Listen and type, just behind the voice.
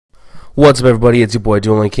What's up, everybody? It's your boy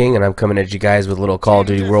Dueling King, and I'm coming at you guys with a little Call of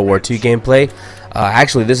Duty World War II gameplay.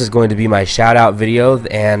 Actually, this is going to be my shout-out video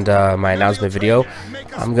and my announcement video.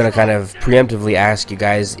 I'm going to kind of preemptively ask you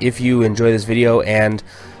guys, if you enjoy this video and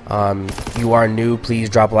you are new, please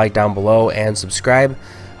drop a like down below and subscribe.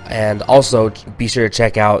 And also, be sure to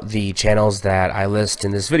check out the channels that I list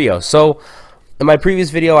in this video. So, in my previous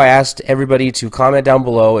video, I asked everybody to comment down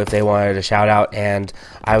below if they wanted a shout out, and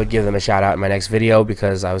I would give them a shout out in my next video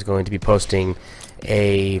because I was going to be posting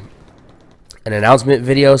an announcement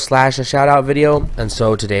video slash a shout out video, and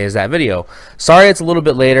so today is that video. Sorry it's a little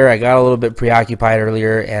bit later. I got a little bit preoccupied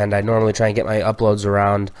earlier, and I normally try and get my uploads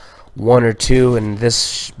around 1 or 2, and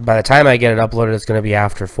this, by the time I get it uploaded, it's going to be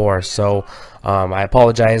after 4, so I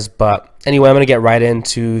apologize. But anyway, I'm going to get right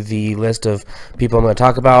into the list of people I'm going to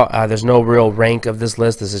talk about. There's no real rank of this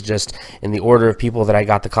list. This is just in the order of people that I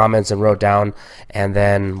got the comments and wrote down and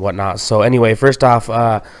then whatnot. So anyway, first off,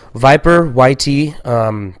 Viper YT,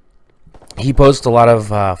 he posts a lot of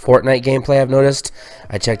Fortnite gameplay, I've noticed.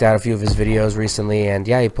 I checked out a few of his videos recently, and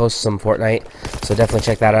yeah, he posts some Fortnite, so definitely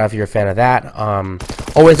check that out if you're a fan of that.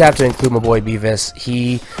 Always have to include my boy Beavis.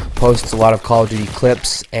 He posts a lot of Call of Duty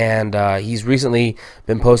clips, and he's recently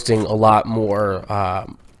been posting a lot more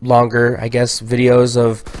longer, I guess, videos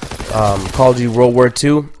of Call of Duty World War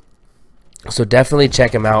II. So definitely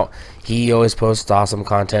check him out. He always posts awesome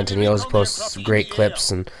content, and he always posts great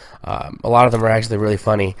clips, and a lot of them are actually really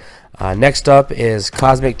funny. Next up is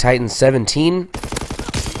Cosmic Titan 17.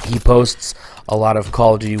 He posts a lot of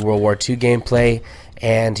Call of Duty World War II gameplay,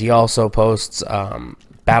 and he also posts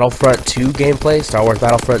Battlefront 2 gameplay, Star Wars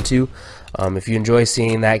Battlefront 2. If you enjoy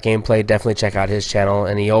seeing that gameplay, definitely check out his channel,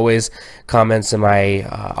 and he always comments in my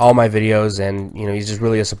all my videos, and you know, he's just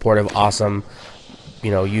really a supportive, awesome, you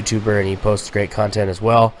know, YouTuber, and he posts great content as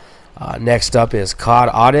well. Next up is COD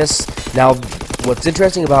Otis. Now, what's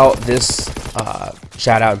interesting about this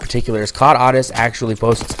shout out in particular is COD Otis actually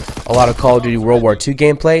posts a lot of Call of Duty World War II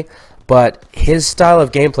gameplay, but his style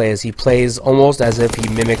of gameplay is he plays almost as if he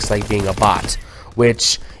mimics like being a bot,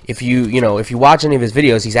 which if you watch any of his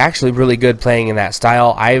videos, he's actually really good playing in that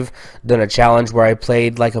style. I've done a challenge where I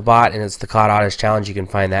played like a bot, and it's the COD Otis challenge. You can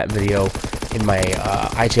find that video in my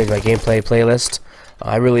I Changed My Gameplay playlist.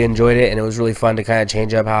 I really enjoyed it, and it was really fun to kind of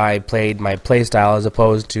change up how I played my play style, as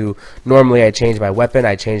opposed to normally I changed my weapon,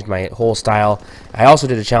 I changed my whole style. I also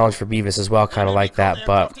did a challenge for Beavis as well, kind of like that.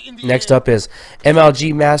 But next up is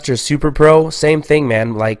MLG Master Super Pro. Same thing,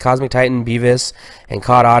 man, like Cosmic Titan, Beavis, and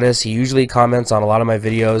COD Otis. He usually comments on a lot of my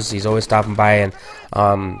videos. He's always stopping by,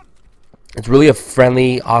 and it's really a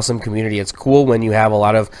friendly, awesome community. It's cool when you have a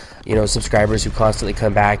lot of, you know, subscribers who constantly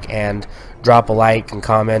come back and drop a like and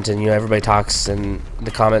comment, and you know, everybody talks in the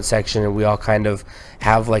comment section, and we all kind of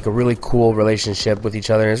have like a really cool relationship with each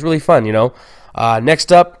other, and it's really fun, you know.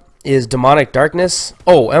 Next up is Demonic Darkness.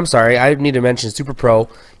 Oh, I'm sorry, I need to mention Super Pro.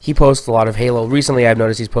 He posts a lot of Halo. Recently, I've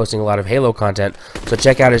noticed he's posting a lot of Halo content, so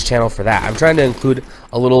check out his channel for that. I'm trying to include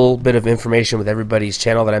a little bit of information with everybody's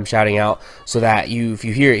channel that I'm shouting out, so that if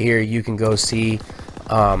you hear it here, you can go see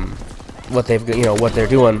what they've, you know, what they're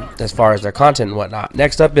doing as far as their content and whatnot.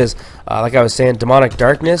 Next up is, like I was saying, Demonic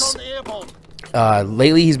Darkness.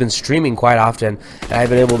 Lately, he's been streaming quite often, and I've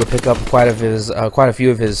been able to pick up quite a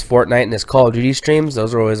few of his Fortnite and his Call of Duty streams.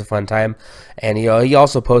 Those are always a fun time, and he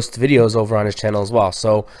also posts videos over on his channel as well.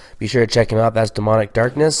 So be sure to check him out. That's Demonic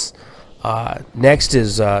Darkness. Next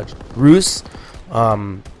is Roos.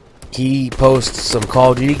 He posts some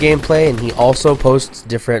Call of Duty gameplay, and he also posts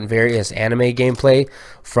different various anime gameplay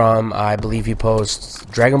from, I believe he posts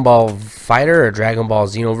Dragon Ball Fighter or Dragon Ball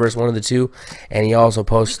Xenoverse, one of the two, and he also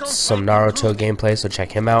posts some Naruto gameplay, so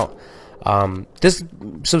check him out. This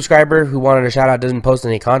subscriber who wanted a shout out doesn't post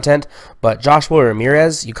any content, but Joshua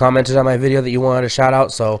Ramirez, you commented on my video that you wanted a shout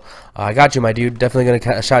out, so I got you, my dude. Definitely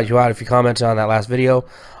gonna shout you out if you commented on that last video.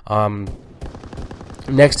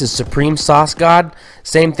 Next is Supreme Sauce God.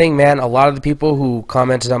 Same thing, man. A lot of the people who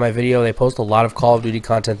commented on my video, they post a lot of Call of Duty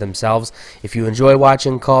content themselves. If you enjoy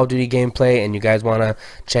watching Call of Duty gameplay and you guys want to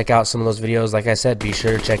check out some of those videos, like I said, be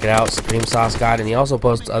sure to check it out, Supreme Sauce God. And he also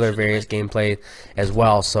posts other various gameplay as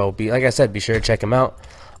well. So, like I said, be sure to check him out.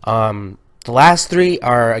 The last three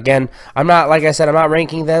are, again, I'm not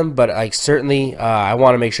ranking them, but like certainly I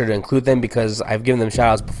want to make sure to include them because I've given them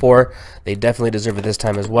shoutouts before. They definitely deserve it this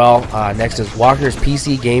time as well. Next is Walker's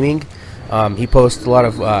PC Gaming. He posts a lot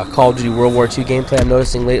of Call of Duty World War II gameplay, I'm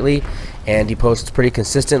noticing lately, and he posts pretty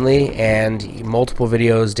consistently and multiple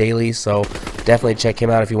videos daily, so definitely check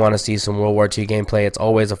him out if you want to see some World War II gameplay. It's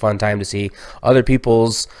always a fun time to see other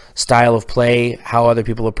people's style of play, how other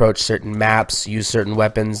people approach certain maps, use certain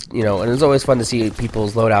weapons, you know, and it's always fun to see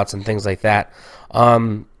people's loadouts and things like that.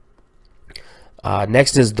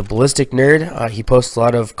 Next is the Ballistic Nerd. He posts a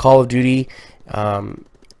lot of Call of Duty,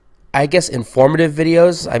 I guess, informative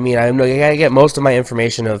videos. I mean, I get most of my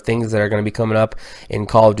information of things that are going to be coming up in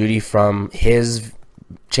Call of Duty from his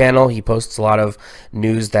channel. He posts a lot of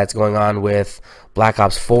news that's going on with Black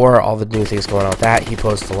Ops 4, all the new things going on with that. He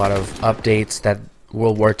posts a lot of updates that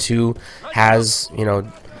World War II has, you know,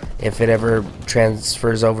 if it ever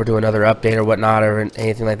transfers over to another update or whatnot or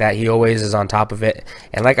anything like that. He always is on top of it.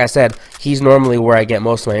 And like I said, he's normally where I get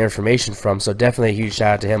most of my information from, so definitely a huge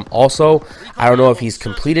shout out to him. Also, I don't know if he's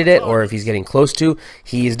completed it or if he's getting close to.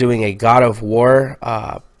 He's doing a God of War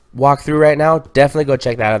walkthrough right now. Definitely go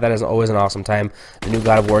check that out. That is always an awesome time. The new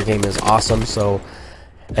God of War game is awesome. So,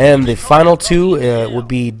 and the final two would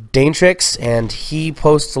be Danetrix, and he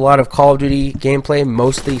posts a lot of Call of Duty gameplay,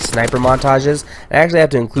 mostly sniper montages. I actually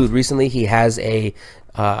have to include, recently he has a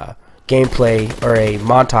gameplay or a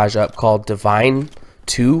montage up called Divine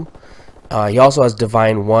 2. He also has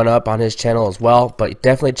Divine 1 up on his channel as well, but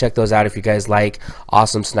definitely check those out if you guys like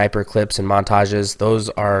awesome sniper clips and montages. Those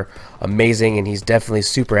are amazing, and he's definitely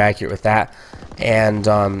super accurate with that. And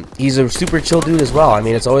he's a super chill dude as well. I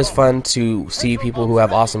mean, it's always fun to see people who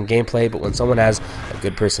have awesome gameplay, but when someone has a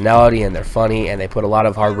good personality and they're funny and they put a lot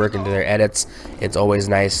of hard work into their edits, it's always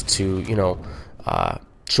nice to, you know,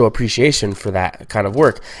 show appreciation for that kind of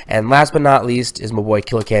work. And last but not least is my boy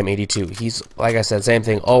KillerCam82. He's, like I said, same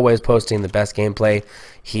thing, always posting the best gameplay.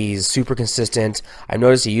 He's super consistent. I've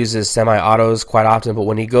noticed he uses semi-autos quite often, but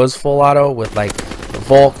when he goes full auto with like the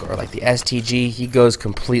Volk or like the STG, he goes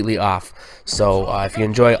completely off. So if you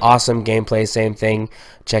enjoy awesome gameplay, same thing,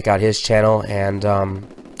 check out his channel. And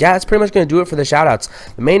yeah, that's pretty much going to do it for the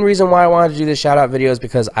shoutouts. The main reason why I wanted to do this shoutout video is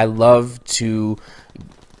because I love to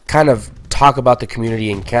kind of talk about the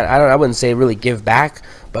community and I wouldn't say really give back,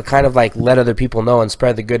 but kind of like let other people know and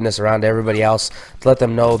spread the goodness around to everybody else, to let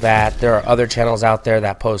them know that there are other channels out there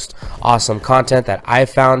that post awesome content that I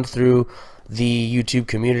found through the YouTube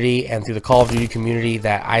community and through the Call of Duty community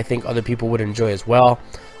that I think other people would enjoy as well.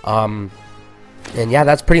 And yeah,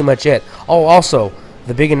 that's pretty much it. Oh, also,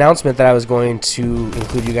 the big announcement that I was going to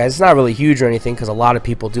include you guys, it's not really huge or anything because a lot of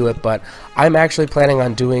people do it, but I'm actually planning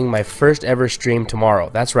on doing my first ever stream tomorrow.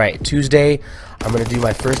 That's right, Tuesday, I'm going to do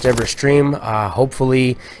my first ever stream.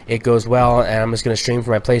 Hopefully it goes well, and I'm just going to stream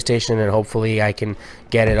from my PlayStation, and hopefully I can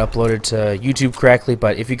get it uploaded to YouTube correctly.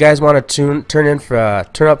 But if you guys want to turn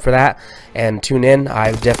up for that and tune in,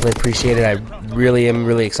 I definitely appreciate it. I really am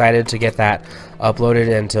really excited to get that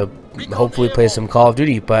uploaded and to hopefully play some Call of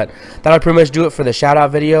Duty. But that'll pretty much do it for the shout out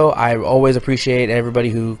video. I always appreciate everybody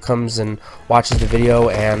who comes and watches the video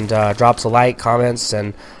and drops a like, comments,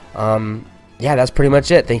 and yeah, that's pretty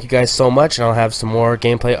much it. Thank you guys so much, and I'll have some more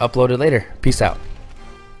gameplay uploaded later. Peace out.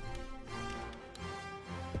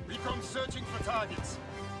 Recon searching for targets.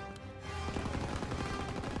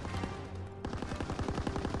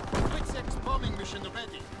 WW2 bombing mission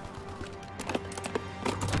ready.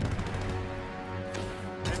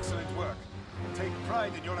 Excellent work. Take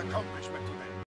pride in your accomplishment today.